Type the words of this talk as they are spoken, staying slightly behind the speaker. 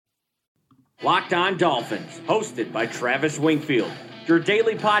Locked On Dolphins, hosted by Travis Wingfield, your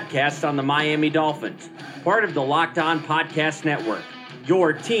daily podcast on the Miami Dolphins, part of the Locked On Podcast Network,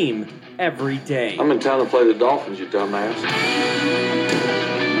 your team every day. I'm in town to play the Dolphins, you dumbass.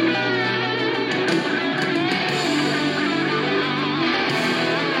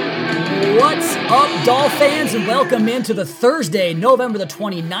 What's up, Dolph fans, and welcome into the Thursday, November the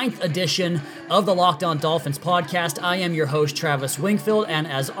 29th edition of the Locked On Dolphins podcast. I am your host, Travis Wingfield, and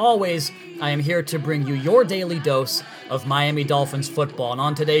as always, I am here to bring you your daily dose of Miami Dolphins football. And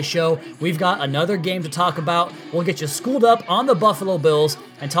on today's show, we've got another game to talk about. We'll get you schooled up on the Buffalo Bills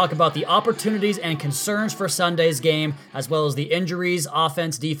and talk about the opportunities and concerns for Sunday's game, as well as the injuries,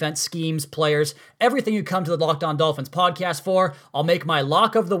 offense, defense, schemes, players, everything you come to the Locked On Dolphins podcast for. I'll make my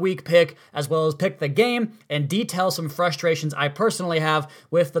lock of the week pick, as well as pick the game and detail some frustrations I personally have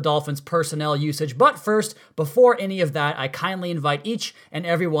with the Dolphins personnel usage. But first, before any of that, I kindly invite each and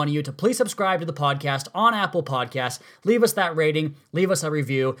every one of you to please subscribe to the podcast on Apple Podcasts. Leave us that rating, leave us a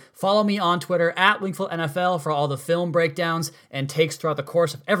review. Follow me on Twitter at Wingfield NFL for all the film breakdowns and takes throughout the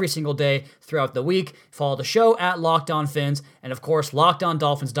course of every single day throughout the week. Follow the show at Locked On Fins, and of course,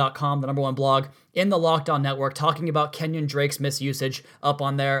 LockedOnDolphins.com, the number one blog in the Locked On Network, talking about Kenyon Drake's misusage up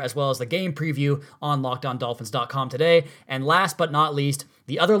on there, as well as the game preview on LockedOnDolphins.com today. And last but not least,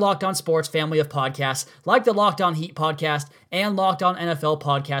 the other Locked On Sports family of podcasts, like the Locked On Heat podcast and Locked On NFL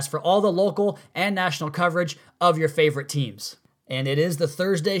podcast, for all the local and national coverage of your favorite teams. And it is the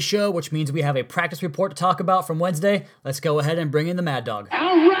Thursday show, which means we have a practice report to talk about from Wednesday. Let's go ahead and bring in the Mad Dog.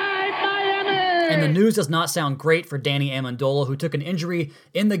 All right, Miami! And the news does not sound great for Danny Amendola, who took an injury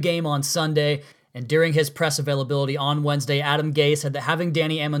in the game on Sunday. And during his press availability on Wednesday, Adam Gase said that having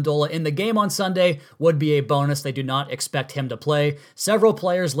Danny Amendola in the game on Sunday would be a bonus. They do not expect him to play. Several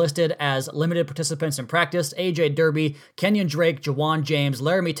players listed as limited participants in practice: A.J. Derby, Kenyon Drake, Jawan James,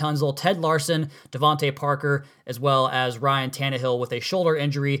 Laramie Tunsil, Ted Larson, Devontae Parker, as well as Ryan Tannehill with a shoulder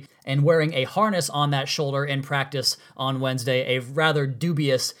injury and wearing a harness on that shoulder in practice on Wednesday. A rather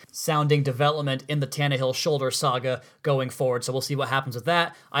dubious sounding development in the Tannehill shoulder saga going forward. So we'll see what happens with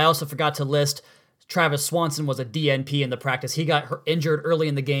that. I also forgot to list Travis Swanson was a DNP in the practice. He got injured early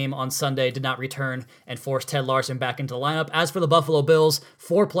in the game on Sunday, did not return, and forced Ted Larson back into the lineup. As for the Buffalo Bills,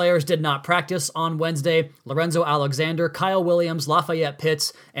 4 players did not practice on Wednesday: Lorenzo Alexander, Kyle Williams, Lafayette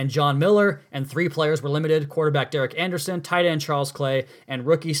Pitts, and John Miller. And 3 players were limited: quarterback Derek Anderson, tight end Charles Clay, and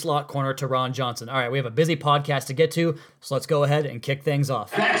rookie slot corner Teron Johnson. All right, we have a busy podcast to get to, so let's go ahead and kick things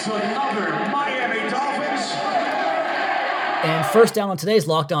off. That's another Miami Dolphins. And first down on today's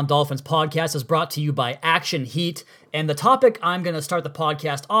Locked On Dolphins podcast is brought to you by Action Heat. And the topic I'm going to start the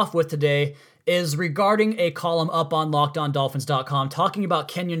podcast off with today is regarding a column up on LockedOnDolphins.com talking about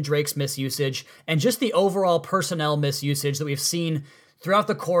Kenyon Drake's misusage and just the overall personnel misusage that we've seen throughout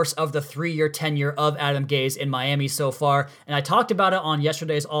the course of the 3-year tenure of Adam Gase in Miami so far. And I talked about it on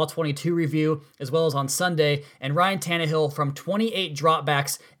yesterday's All-22 review, as well as on Sunday. And Ryan Tannehill, from 28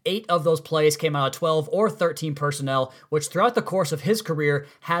 dropbacks, 8 of those plays came out of 12 or 13 personnel, which throughout the course of his career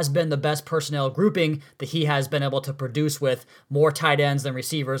has been the best personnel grouping that he has been able to produce, with more tight ends than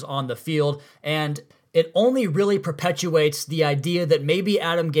receivers on the field. And it only really perpetuates the idea that maybe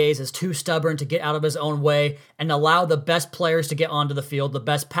Adam Gase is too stubborn to get out of his own way and allow the best players to get onto the field, the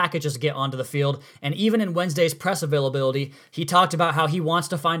best packages to get onto the field. And even in Wednesday's press availability, he talked about how he wants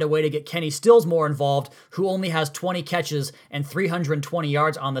to find a way to get Kenny Stills more involved, who only has 20 catches and 320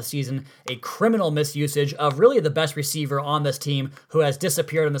 yards on the season, a criminal misusage of really the best receiver on this team, who has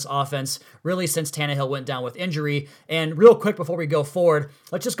disappeared in this offense really since Tannehill went down with injury. And real quick before we go forward,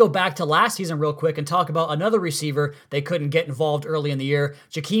 let's just go back to last season real quick and talk about another receiver they couldn't get involved early in the year.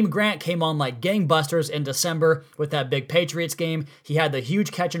 Jakeem Grant came on like gangbusters in December with that big Patriots game. He had the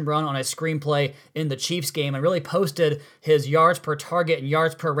huge catch and run on a screenplay in the Chiefs game and really posted his yards per target and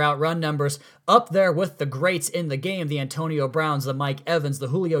yards per route run numbers up there with the greats in the game, the Antonio Browns, the Mike Evans, the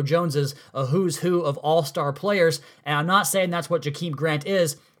Julio Joneses, a who's who of all-star players. And I'm not saying that's what Jakeem Grant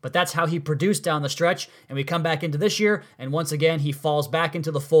is, but that's how he produced down the stretch. And we come back into this year, and once again, he falls back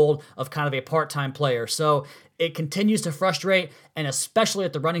into the fold of kind of a part-time player. So it continues to frustrate, and especially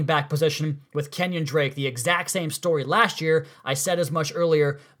at the running back position with Kenyon Drake. The exact same story last year. I said as much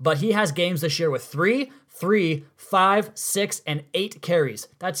earlier, but he has games this year with 3, 5, 6, and 8 carries.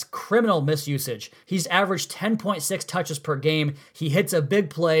 That's criminal misusage. He's averaged 10.6 touches per game. He hits a big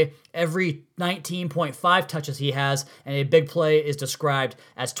play every 19.5 touches he has, and a big play is described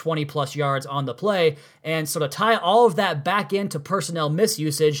as 20 plus yards on the play. And so to tie all of that back into personnel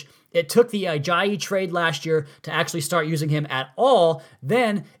misusage, it took the Ajayi trade last year to actually start using him at all.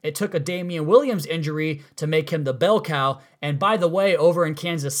 Then it took a Damian Williams injury to make him the bell cow. And by the way, over in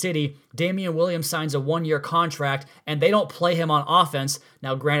Kansas City, Damian Williams signs a 1-year contract, and they don't play him on offense.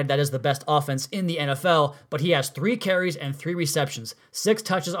 Now, granted, that is the best offense in the NFL, but he has 3 carries and 3 receptions, 6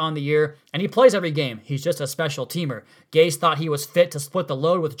 touches on the year, and he plays every game. He's just a special teamer. Gase thought he was fit to split the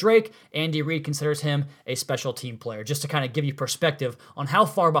load with Drake. Andy Reid considers him a special team player, just to kind of give you perspective on how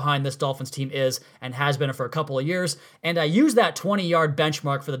far behind this Dolphins team is and has been for a couple of years. And I use that 20-yard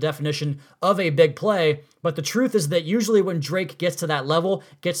benchmark for the definition of a big play, but the truth is that usually when Drake gets to that level,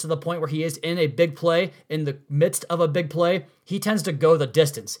 gets to the point where he is in a big play, in the midst of a big play, he tends to go the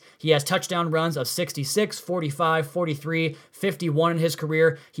distance. He has touchdown runs of 66, 45, 43, 51 in his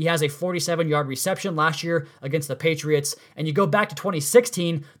career. He has a 47-yard reception last year against the Patriots. And you go back to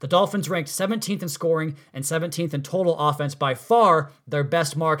 2016, the Dolphins ranked 17th in scoring and 17th in total offense, by far their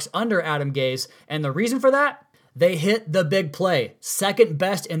best marks under Adam Gase. And the reason for that? They hit the big play. Second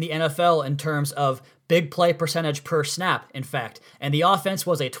best in the NFL in terms of big play percentage per snap, in fact. And the offense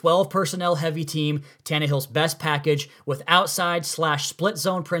was a 12 personnel heavy team, Tannehill's best package, with outside/split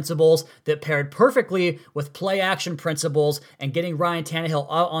zone principles that paired perfectly with play action principles and getting Ryan Tannehill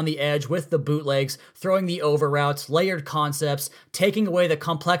out on the edge with the bootlegs, throwing the over routes, layered concepts, taking away the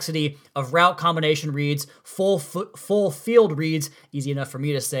complexity of route combination reads, full field reads, easy enough for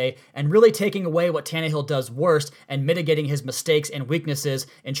me to say, and really taking away what Tannehill does worst and mitigating his mistakes and weaknesses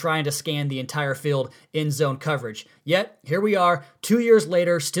in trying to scan the entire field in zone coverage. Yet, here we are, 2 years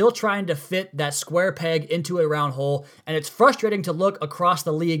later, still trying to fit that square peg into a round hole, and it's frustrating to look across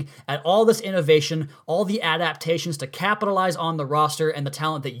the league at all this innovation, all the adaptations to capitalize on the roster and the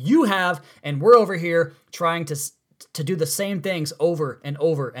talent that you have, and we're over here trying to do the same things over and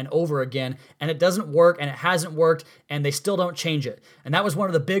over and over again, and it doesn't work, and it hasn't worked, and they still don't change it. And that was one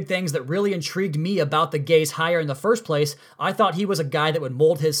of the big things that really intrigued me about the Gase hire in the first place. I thought he was a guy that would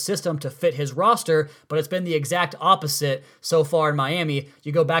mold his system to fit his roster, but it's been the exact opposite so far in Miami.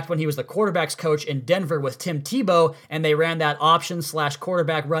 You go back to when he was the quarterbacks coach in Denver with Tim Tebow, and they ran that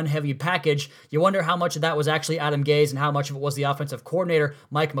option/quarterback run-heavy package. You wonder how much of that was actually Adam Gase and how much of it was the offensive coordinator,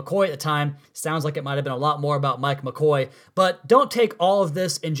 Mike McCoy, at the time. Sounds like it might have been a lot more about Mike McCoy. But don't take all of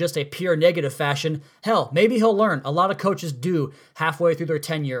this in just a pure negative fashion. Hell, maybe he'll learn. A lot of coaches do halfway through their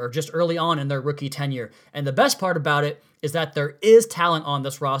tenure or just early on in their rookie tenure. And the best part about it is that there is talent on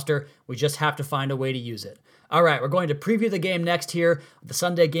this roster. We just have to find a way to use it. All right, we're going to preview the game next here, the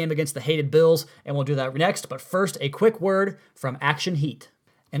Sunday game against the hated Bills, and we'll do that next. But first, a quick word from Action Heat.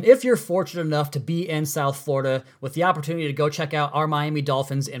 And if you're fortunate enough to be in South Florida with the opportunity to go check out our Miami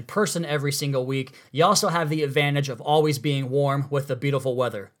Dolphins in person every single week, you also have the advantage of always being warm with the beautiful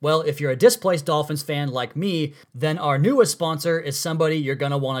weather. Well, if you're a displaced Dolphins fan like me, then our newest sponsor is somebody you're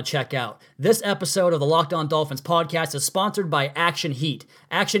going to want to check out. This episode of the Locked On Dolphins podcast is sponsored by Action Heat.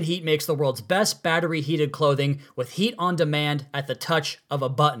 Action Heat makes the world's best battery-heated clothing with heat on demand at the touch of a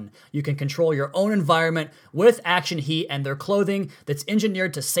button. You can control your own environment with Action Heat and their clothing that's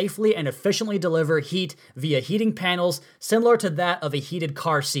engineered to safely and efficiently deliver heat via heating panels similar to that of a heated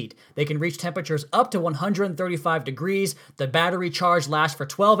car seat. They can reach temperatures up to 135 degrees. The battery charge lasts for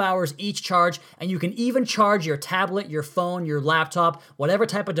 12 hours each charge, and you can even charge your tablet, your phone, your laptop, whatever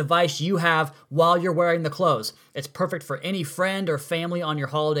type of device you have while you're wearing the clothes. It's perfect for any friend or family on your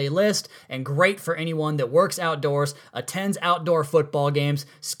holiday list, and great for anyone that works outdoors, attends outdoor football games,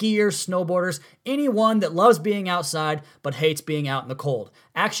 skiers, snowboarders, anyone that loves being outside but hates being out in the cold.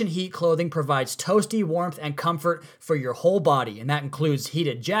 Action Heat clothing provides toasty warmth and comfort for your whole body, and that includes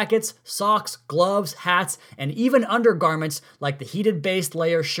heated jackets, socks, gloves, hats, and even undergarments like the heated base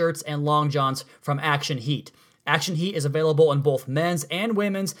layer shirts and long johns from Action Heat. Action Heat is available in both men's and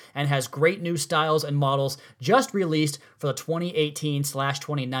women's and has great new styles and models just released for the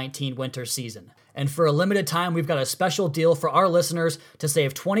 2018/2019 winter season. And for a limited time, we've got a special deal for our listeners to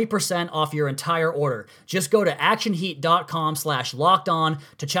save 20% off your entire order. Just go to actionheat.com/lockedon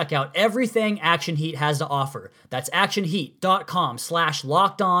to check out everything Action Heat has to offer. That's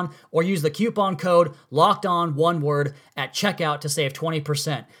actionheat.com/lockedon, or use the coupon code LOCKEDON, one word, at checkout to save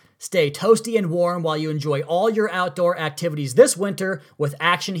 20%. Stay toasty and warm while you enjoy all your outdoor activities this winter with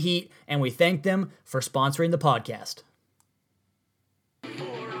Action Heat, and we thank them for sponsoring the podcast.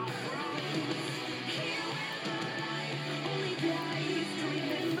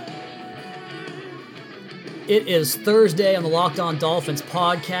 It is Thursday on the Locked On Dolphins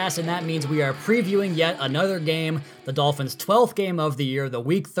podcast, and that means we are previewing yet another game, the Dolphins' 12th game of the year, the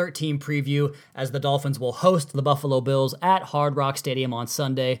Week 13 preview, as the Dolphins will host the Buffalo Bills at Hard Rock Stadium on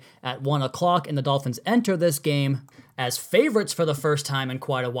Sunday at 1 o'clock, and the Dolphins enter this game as favorites for the first time in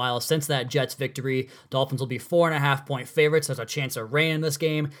quite a while since that Jets victory. Dolphins will be 4.5-point favorites. There's a chance of rain in this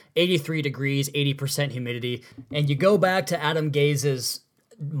game, 83 degrees, 80% humidity, and you go back to Adam Gaze's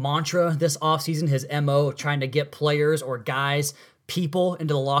mantra this offseason, his MO, trying to get players or guys, people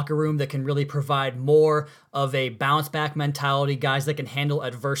into the locker room that can really provide more of a bounce back mentality, guys that can handle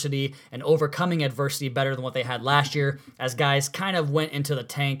adversity and overcoming adversity better than what they had last year, as guys kind of went into the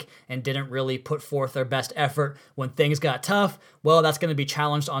tank and didn't really put forth their best effort when things got tough. Well, that's going to be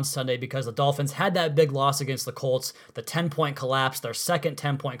challenged on Sunday because the Dolphins had that big loss against the Colts, the 10-point collapse, their second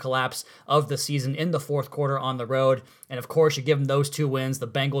 10-point collapse of the season in the fourth quarter on the road. And of course, you give them those two wins, the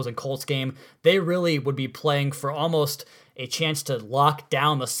Bengals and Colts game, they really would be playing for almost a chance to lock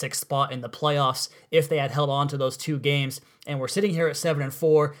down the sixth spot in the playoffs if they had held on to those two games. And we're sitting here at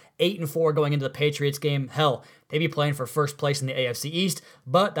 7-4, 8-4 going into the Patriots game. Hell, they'd be playing for first place in the AFC East,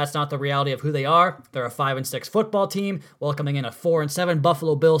 but that's not the reality of who they are. They're a 5-6 football team, welcoming in a 4-7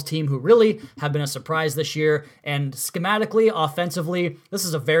 Buffalo Bills team who really have been a surprise this year. And schematically, offensively, this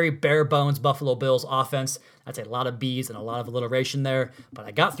is a very bare bones Buffalo Bills offense. That's a lot of B's and a lot of alliteration there, but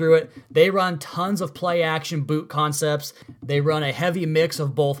I got through it. They run tons of play action boot concepts. They run a heavy mix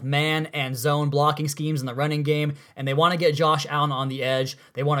of both man and zone blocking schemes in the running game, and they want to get Josh Allen on the edge.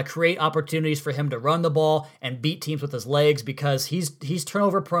 They want to create opportunities for him to run the ball and beat teams with his legs because he's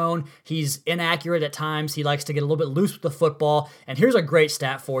turnover prone. He's inaccurate at times. He likes to get a little bit loose with the football. And here's a great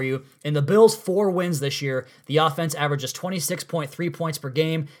stat for you. In the Bills' 4 wins this year, the offense averages 26.3 points per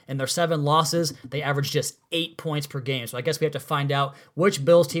game. In their 7 losses, they average just 8 points per game. So I guess we have to find out which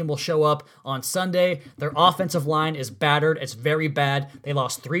Bills team will show up on Sunday. Their offensive line is battered. It's very bad. They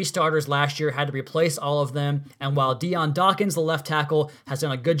lost 3 starters last year, had to replace all of them. And while Deion Dawkins, the left tackle, has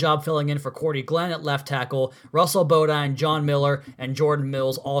done a good job filling in for Cordy Glenn at left tackle, Russell Bodine, John Miller, and Jordan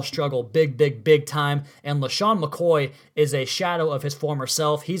Mills all struggle big time. And LaShawn McCoy is a shadow of his former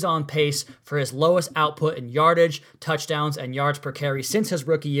self. He's on pace for his lowest output in yardage, touchdowns, and yards per carry since his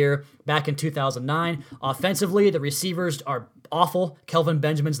rookie year back in 2009. Offensively, the receivers are awful. Kelvin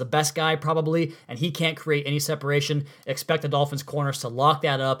Benjamin's the best guy probably, and he can't create any separation. Expect the Dolphins corners to lock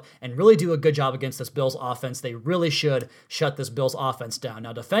that up and really do a good job against this Bills offense. They really should shut this Bills offense down.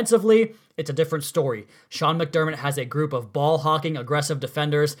 Now defensively, it's a different story. Sean McDermott has a group of ball-hawking, aggressive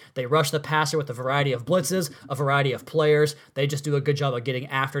defenders. They rush the passer with a variety of blitzes, a variety of players. They just do a good job of getting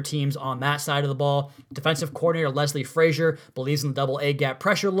after teams on that side of the ball. Defensive coordinator Leslie Frazier believes in the double A-gap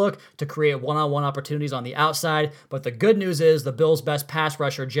pressure look to create one-on-one opportunities on the outside. But the good news is the Bills' best pass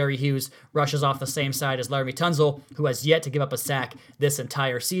rusher, Jerry Hughes, rushes off the same side as Laremy Tunsil, who has yet to give up a sack this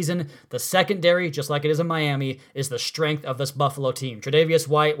entire season. The secondary, just like it is in Miami, is the strength of this Buffalo team. Tre'Davious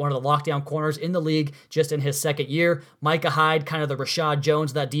White, one of the lockdown corners in the league just in his second year. Micah Hyde, kind of the Rashad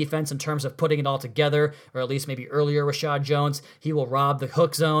Jones of that defense in terms of putting it all together, or at least maybe earlier Rashad Jones. He will rob the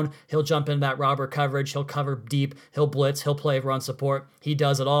hook zone. He'll jump into that robber coverage. He'll cover deep. He'll blitz. He'll play run support. He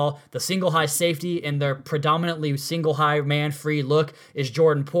does it all. The single high safety in their predominantly single high man-free look is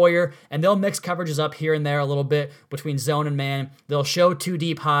Jordan Poyer, and they'll mix coverages up here and there a little bit between zone and man. They'll show 2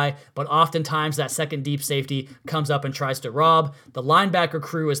 deep high, but oftentimes that second deep safety comes up and tries to rob. The linebacker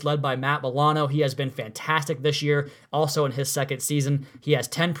crew is led by Matt Milano. He has been fantastic this year, also in his second season. He has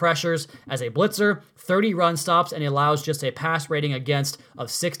 10 pressures as a blitzer, 30 run stops, and he allows just a pass rating against of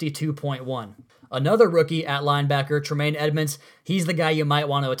 62.1. Another rookie at linebacker, Tremaine Edmunds, he's the guy you might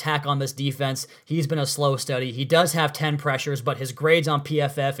want to attack on this defense. He's been a slow study. He does have 10 pressures, but his grades on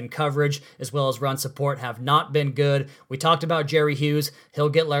PFF and coverage, as well as run support, have not been good. We talked about Jerry Hughes. He'll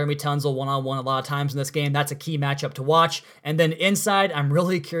get Laremy Tunsil one-on-one a lot of times in this game. That's a key matchup to watch. And then inside, I'm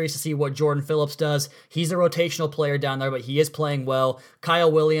really curious to see what Jordan Phillips does. He's a rotational player down there, but he is playing well. Kyle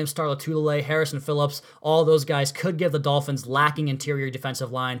Williams, Star Lotulelei, Harrison Phillips, all those guys could give the Dolphins' lacking interior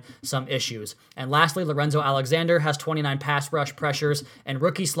defensive line some issues. And lastly, Lorenzo Alexander has 29 pass rush pressures, and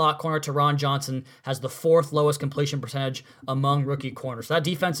rookie slot corner Teron Johnson has the 4th lowest completion percentage among rookie corners. So that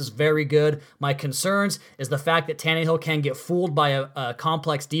defense is very good. My concerns is the fact that Tannehill can get fooled by a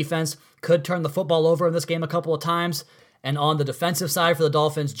complex defense, could turn the football over in this game a couple of times. And on the defensive side for the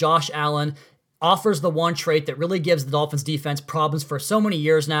Dolphins, Josh Allen offers the one trait that really gives the Dolphins defense problems for so many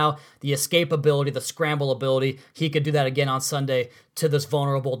years now, the escape ability, the scramble ability. He could do that again on Sunday to this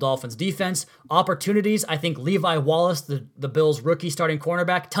vulnerable Dolphins defense. Opportunities, I think Levi Wallace, the Bills' rookie starting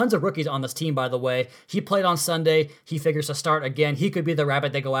cornerback, tons of rookies on this team, by the way. He played on Sunday. He figures to start again. He could be the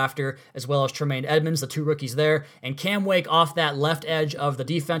rabbit they go after, as well as Tremaine Edmonds, the two rookies there. And Cam Wake off that left edge of the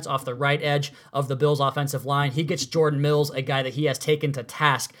defense, off the right edge of the Bills' offensive line. He gets Jordan Mills, a guy that he has taken to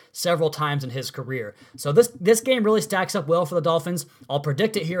task several times in his career. So this game really stacks up well for the Dolphins. I'll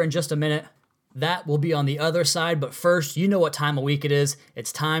predict it here in just a minute. That will be on the other side, but first, you know what time of week it is.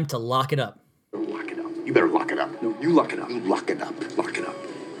 It's time to lock it up. Lock it up. You better lock it up. No, you lock it up. You lock it up. Lock it up.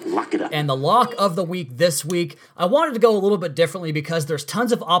 Lock it up. And the lock of the week this week, I wanted to go a little bit differently because there's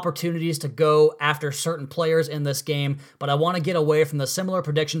tons of opportunities to go after certain players in this game, but I want to get away from the similar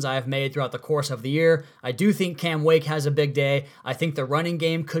predictions I have made throughout the course of the year. I do think Cam Wake has a big day. I think the running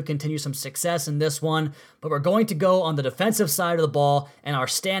game could continue some success in this one, but we're going to go on the defensive side of the ball and our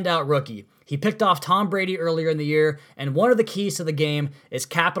standout rookie. He picked off Tom Brady earlier in the year, and one of the keys to the game is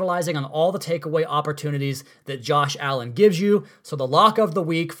capitalizing on all the takeaway opportunities that Josh Allen gives you. So the lock of the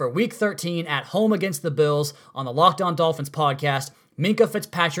week for Week 13 at home against the Bills on the Locked On Dolphins podcast, Minkah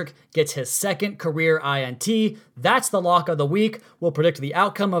Fitzpatrick gets his second career INT. That's the lock of the week. We'll predict the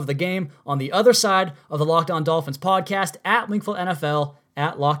outcome of the game on the other side of the Locked On Dolphins podcast at Wingfield NFL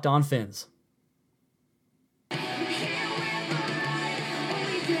at Locked On Fins.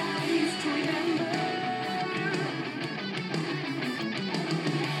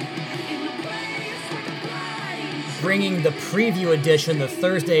 Bringing the preview edition, the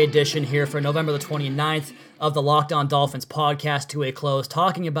Thursday edition here for November the 29th of the Locked On Dolphins podcast to a close,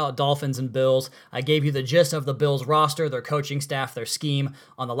 talking about Dolphins and Bills. I gave you the gist of the Bills roster, their coaching staff, their scheme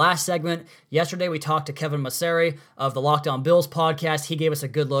on the last segment. Yesterday, we talked to Kevin Masseri of the Locked On Bills podcast. He gave us a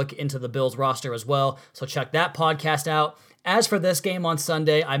good look into the Bills roster as well, so check that podcast out. As for this game on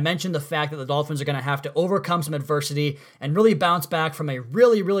Sunday, I mentioned the fact that the Dolphins are going to have to overcome some adversity and really bounce back from a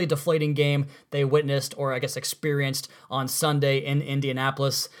really, really deflating game they witnessed, or I guess experienced, on Sunday in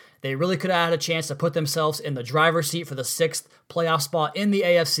Indianapolis. They really could have had a chance to put themselves in the driver's seat for the 6th playoff spot in the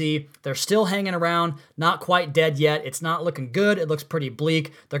AFC. They're still hanging around, not quite dead yet. It's not looking good. It looks pretty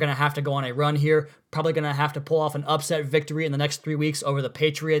bleak. They're going to have to go on a run here. Probably going to have to pull off an upset victory in the next 3 weeks over the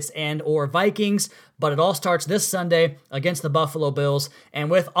Patriots and or Vikings. But it all starts this Sunday against the Buffalo Bills. And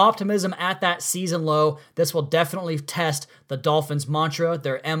with optimism at that season low, this will definitely test the Dolphins' mantra,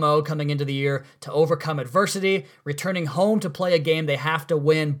 their MO coming into the year, to overcome adversity, returning home to play a game they have to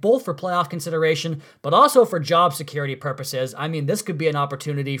win, both for playoff consideration, but also for job security purposes. I mean, this could be an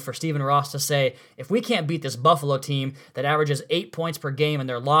opportunity for Stephen Ross to say, if we can't beat this Buffalo team that averages 8 points per game in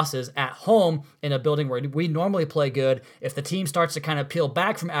their losses at home in a building where we normally play good, if the team starts to kind of peel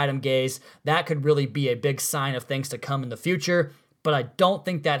back from Adam Gase, that could really be a big sign of things to come in the future. But I don't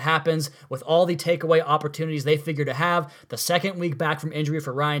think that happens with all the takeaway opportunities they figure to have. The second week back from injury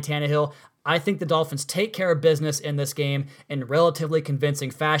for Ryan Tannehill, I think the Dolphins take care of business in this game in relatively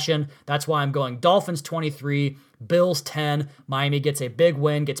convincing fashion. That's why I'm going Dolphins 23, Bills 10. Miami gets a big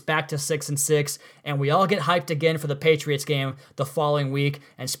win, gets back to 6-6, and we all get hyped again for the Patriots game the following week.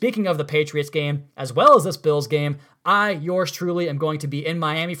 And speaking of the Patriots game, as well as this Bills game, I, yours truly, am going to be in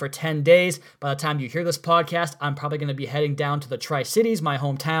Miami for 10 days. By the time you hear this podcast, I'm probably going to be heading down to the Tri-Cities, my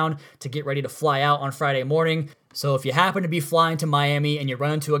hometown, to get ready to fly out on Friday morning. So if you happen to be flying to Miami and you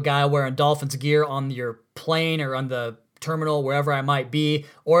run into a guy wearing Dolphins gear on your plane or on the terminal, wherever I might be,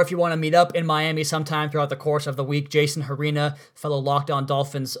 or if you want to meet up in Miami sometime throughout the course of the week, Jason Harina, fellow Locked On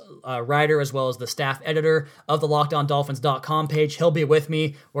Dolphins writer, as well as the staff editor of the LockedOnDolphins.com page, he'll be with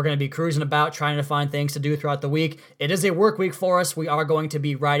me. We're going to be cruising about, trying to find things to do throughout the week. It is a work week for us. We are going to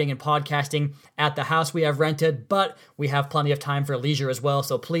be writing and podcasting at the house we have rented, but we have plenty of time for leisure as well,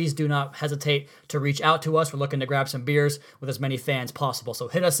 so please do not hesitate to reach out to us. We're looking to grab some beers with as many fans possible, so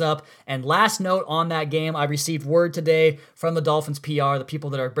hit us up. And last note on that game, I received word today from the Dolphins PR, the people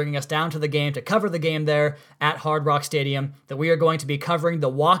that are bringing us down to the game to cover the game there at Hard Rock Stadium, that we are going to be covering the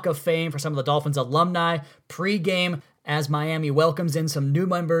Walk of Fame for some of the Dolphins alumni pre-game as Miami welcomes in some new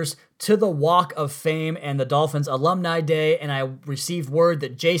members to the Walk of Fame and the Dolphins Alumni Day. And I received word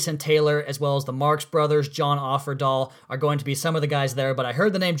that Jason Taylor, as well as the Marks brothers, John Offerdahl, are going to be some of the guys there. But I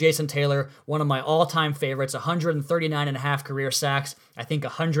heard the name Jason Taylor, one of my all-time favorites, 139.5 career sacks. I think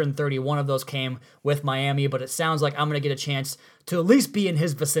 131 of those came with Miami, but it sounds like I'm going to get a chance to at least be in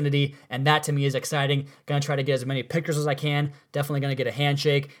his vicinity, and that to me is exciting. Going to try to get as many pictures as I can. Definitely going to get a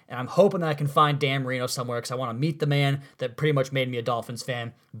handshake, and I'm hoping that I can find Dan Marino somewhere because I want to meet the man that pretty much made me a Dolphins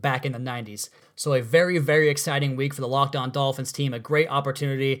fan back in in the 90s. So a very, very exciting week for the Locked On Dolphins team, a great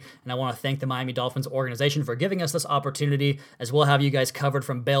opportunity, and I want to thank the Miami Dolphins organization for giving us this opportunity, as we'll have you guys covered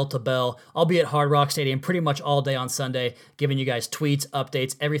from bell to bell. I'll be at Hard Rock Stadium pretty much all day on Sunday, giving you guys tweets,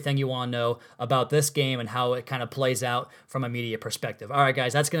 updates, everything you want to know about this game and how it kind of plays out from a media perspective. All right,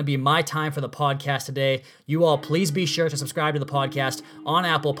 guys, that's going to be my time for the podcast today. You all, please be sure to subscribe to the podcast on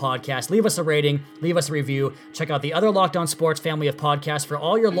Apple Podcasts. Leave us a rating, leave us a review. Check out the other Locked On Sports family of podcasts for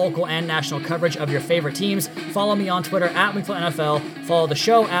all your local and national coverage of your favorite teams. Follow me on Twitter at Wingfield NFL. Follow the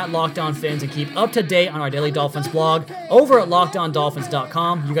show at Locked On Fins and keep up to date on our Daily Dolphins blog over at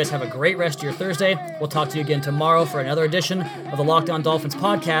LockedOnDolphins.com. You guys have a great rest of your Thursday. We'll talk to you again tomorrow for another edition of the Locked On Dolphins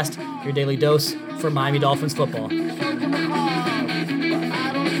podcast, your daily dose for Miami Dolphins football.